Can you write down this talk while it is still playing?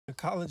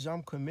college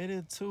I'm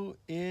committed to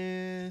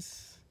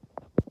is...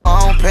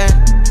 On pen.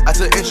 I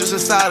took interest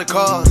inside the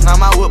cars. Now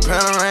my whip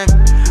panoramic.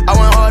 I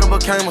went hard and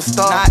became a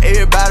star. Now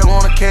everybody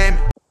wanna carry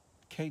me.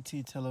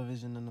 KT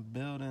Television in the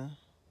building.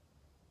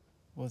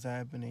 What's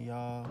happening,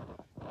 y'all?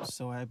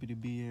 So happy to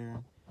be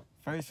here.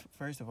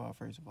 First of all,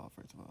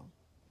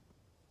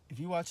 if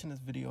you're watching this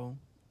video,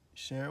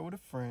 share it with a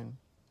friend,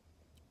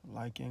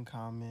 like and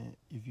comment.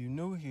 If you're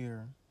new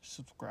here,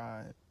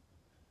 subscribe,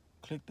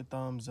 click the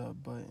thumbs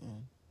up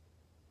button.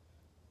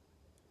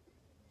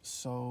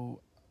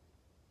 So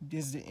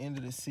this is the end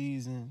of the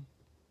season,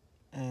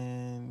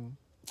 and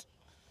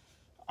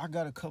I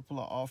got a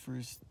couple of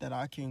offers that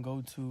I can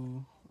go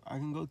to. I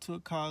can go to a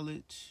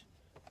college,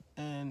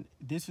 and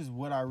this is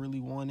what I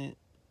really wanted.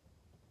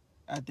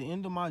 At the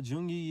end of my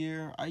junior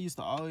year, I used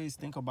to always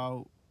think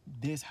about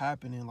this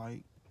happening.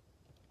 Like,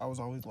 I was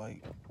always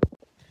like,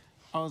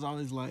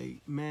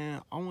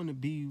 man, I want to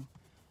be,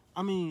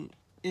 I mean,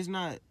 it's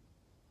not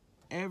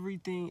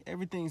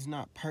everything's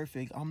not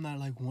perfect. I'm not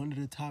like one of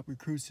the top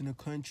recruits in the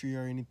country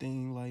or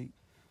anything. Like,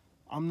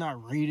 I'm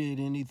not rated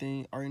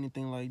anything or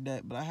anything like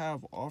that, but I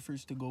have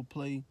offers to go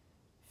play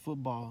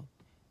football.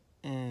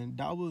 And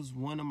that was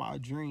one of my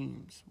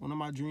dreams. One of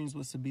my dreams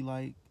was to be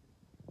like,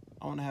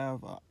 I want to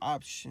have an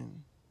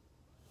option.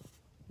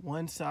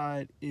 One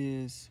side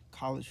is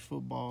college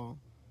football.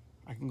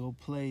 I can go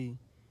play,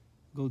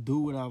 go do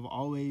what I've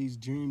always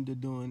dreamed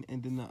of doing.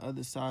 And then the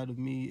other side of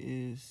me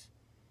is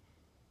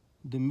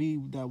the me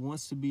that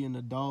wants to be an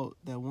adult,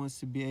 that wants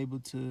to be able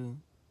to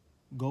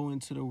go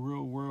into the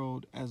real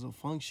world as a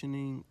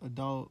functioning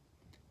adult,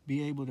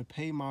 be able to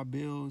pay my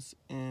bills.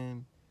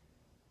 And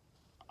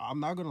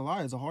I'm not going to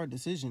lie, it's a hard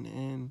decision.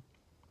 And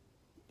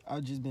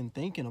I've just been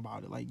thinking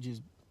about it. Like,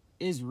 just,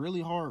 it's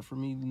really hard for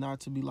me not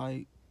to be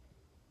like,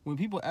 when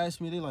people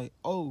ask me, they're like,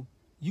 oh,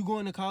 you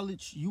going to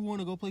college? You want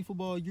to go play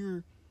football?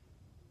 You're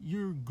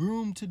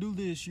groomed to do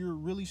this. You're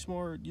really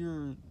smart.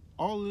 You're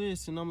all of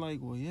this. And I'm like,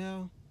 well,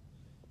 yeah.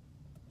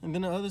 And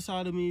then the other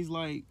side of me is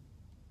like,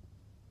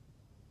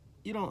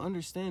 you don't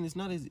understand. It's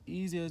not as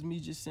easy as me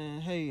just saying,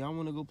 hey, I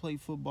want to go play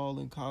football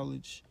in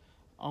college.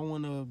 I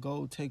want to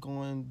go take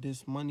on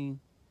this money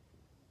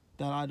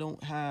that I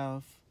don't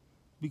have.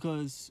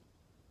 Because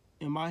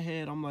in my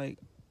head, I'm like,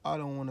 I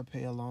don't want to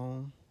pay a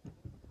loan.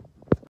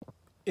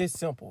 It's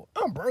simple.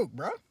 I'm broke,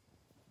 bro.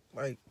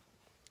 Like,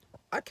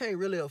 I can't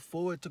really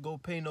afford to go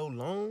pay no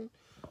loan.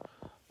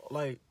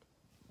 Like,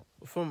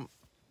 from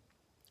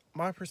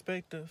my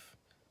perspective,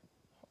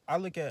 I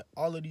look at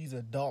all of these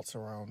adults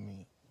around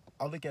me.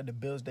 I look at the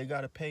bills they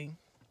got to pay,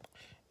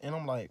 and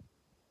I'm like,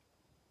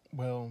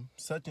 well,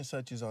 such and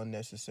such is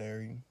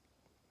unnecessary.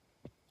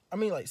 I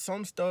mean, like,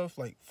 some stuff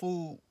like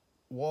food,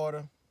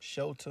 water,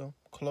 shelter,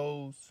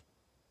 clothes,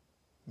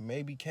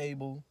 maybe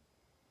cable,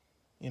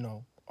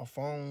 a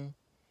phone.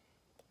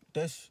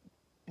 That's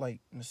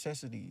like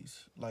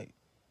necessities. Like,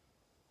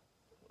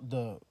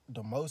 the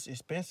most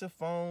expensive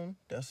phone,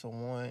 that's a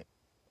one.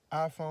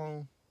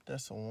 iPhone,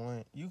 that's a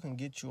one. You can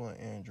get you an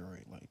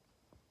Android. Like,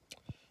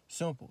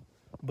 simple.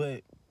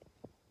 But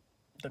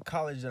the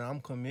college that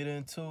I'm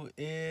committing to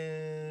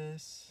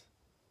is,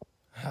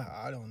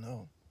 I don't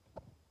know.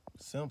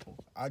 Simple.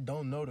 I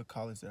don't know the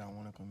college that I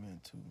want to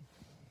commit to.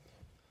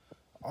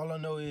 All I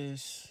know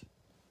is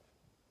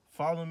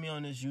follow me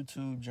on this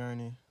YouTube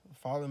journey.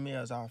 Follow me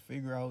as I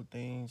figure out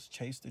things,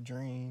 chase the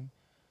dream.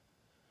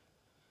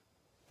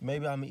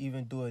 Maybe I'm going to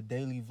even do a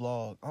daily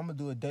vlog. I'm going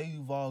to do a daily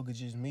vlog of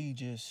just me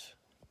just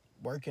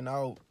working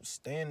out,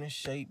 staying in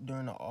shape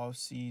during the off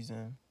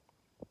season.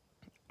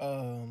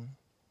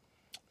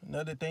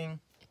 Another thing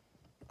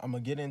I'm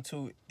going to get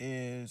into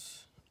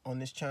is, on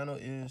this channel,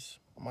 is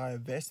my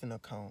investing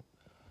account.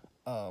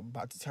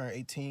 About to turn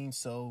 18,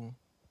 so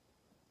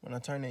when I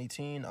turn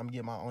 18, I'm going to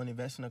get my own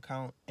investing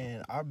account.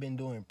 And I've been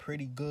doing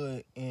pretty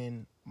good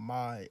in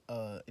my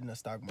in the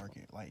stock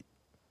market. Like,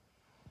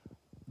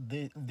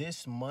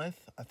 this month,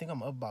 I think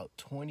I'm up about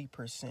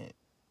 20%.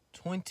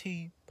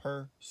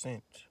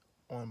 20%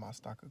 on my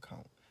stock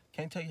account.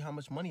 Can't tell you how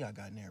much money I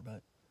got in there,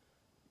 but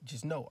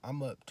just know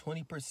I'm up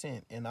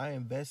 20%, and I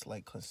invest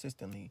like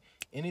consistently.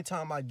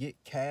 Anytime I get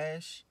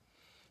cash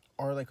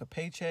or like a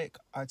paycheck,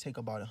 I take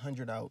about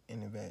 100 out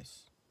and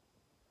invest.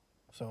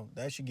 So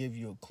that should give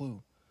you a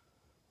clue.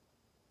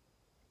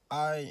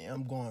 I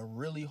am going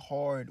really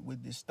hard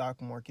with this stock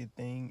market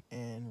thing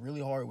and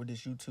really hard with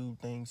this YouTube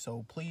thing.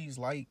 So please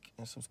like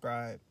and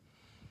subscribe.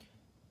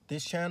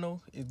 This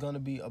channel is going to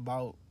be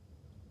about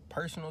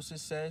personal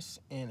success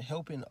and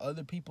helping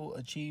other people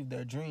achieve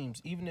their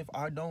dreams. Even if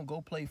I don't go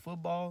play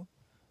football,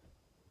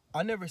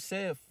 I never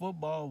said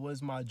football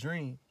was my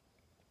dream.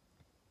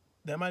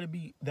 That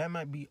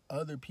might be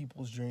other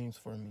people's dreams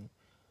for me.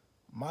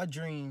 My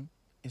dream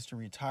is to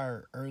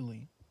retire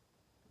early.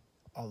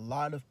 A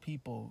lot of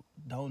people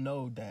don't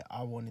know that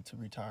I wanted to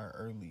retire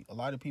early. A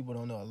lot of people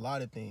don't know a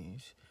lot of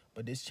things.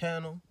 But this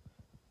channel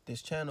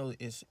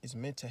is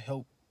meant to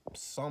help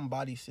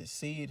somebody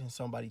succeed and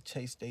somebody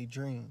chase their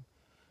dream.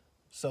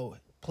 So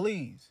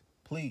please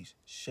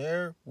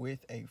share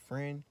with a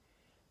friend.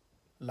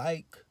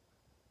 Like,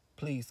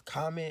 Please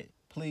comment.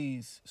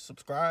 Please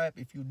subscribe.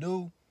 If you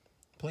do,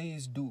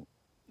 please do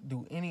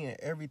any and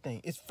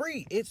everything. It's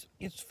free. It's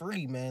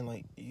free, man.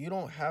 Like, you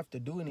don't have to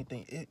do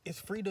anything. It's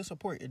free to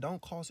support. It don't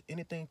cost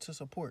anything to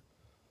support.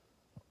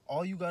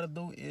 All you gotta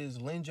do is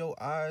lend your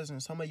eyes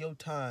and some of your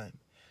time.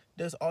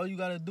 That's all you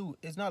gotta do.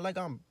 It's not like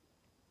I'm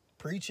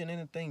preaching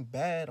anything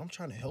bad. I'm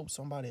trying to help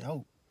somebody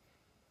out.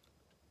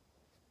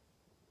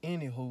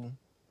 Anywho,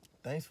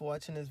 thanks for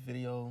watching this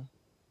video.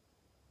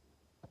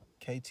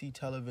 KT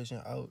Television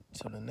out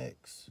till the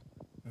next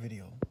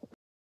video.